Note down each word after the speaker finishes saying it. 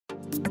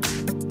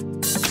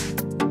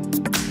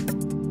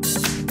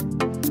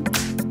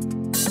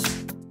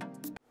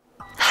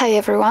Hi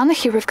everyone,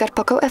 here we've got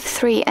Poco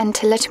F3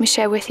 and let me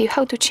share with you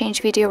how to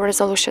change video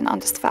resolution on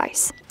this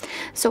device.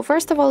 So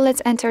first of all,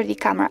 let's enter the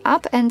camera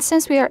app, and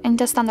since we are in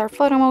the standard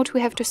photo mode, we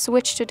have to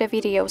switch to the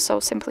video. So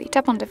simply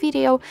tap on the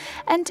video,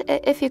 and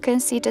if you can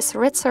see this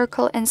red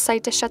circle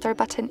inside the shutter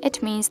button,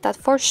 it means that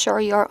for sure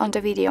you're on the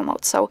video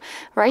mode. So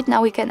right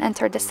now we can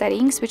enter the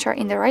settings, which are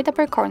in the right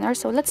upper corner.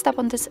 So let's tap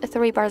on this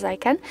 3 bars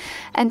icon,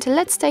 and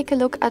let's take a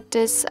look at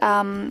this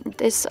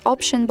this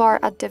option bar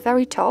at the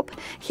very top.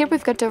 Here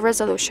we've got the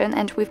resolution,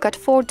 and we've got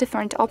 4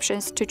 different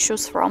options to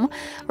choose from.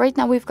 Right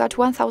now we've got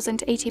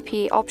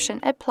 1080p option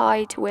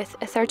applied with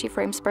 30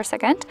 frames per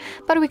second,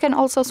 but we can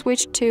also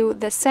switch to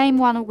the same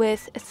one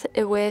with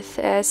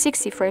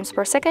 60 frames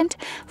per second,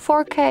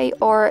 4K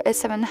or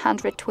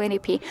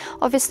 720p.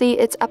 Obviously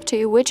it's up to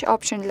you which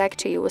option you like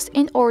to use.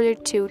 In order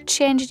to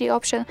change the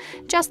option,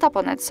 just tap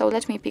on it. So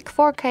let me pick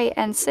 4K,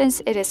 and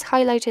since it is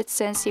highlighted,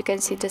 since you can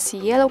see this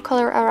yellow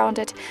color around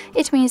it,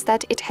 it means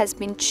that it has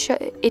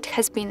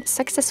been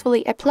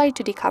successfully applied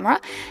to the camera,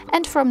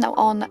 and from now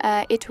on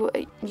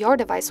your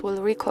device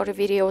will record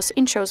videos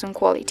in chosen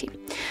quality.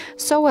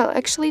 So well,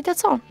 actually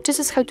that's all. This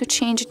is how to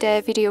change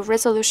the video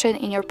resolution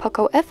in your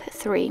Poco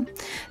F3.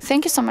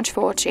 Thank you so much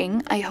for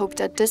watching. I hope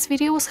that this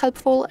video was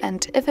helpful,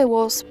 and if it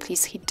was,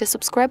 please hit the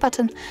subscribe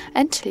button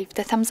and leave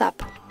the thumbs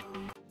up.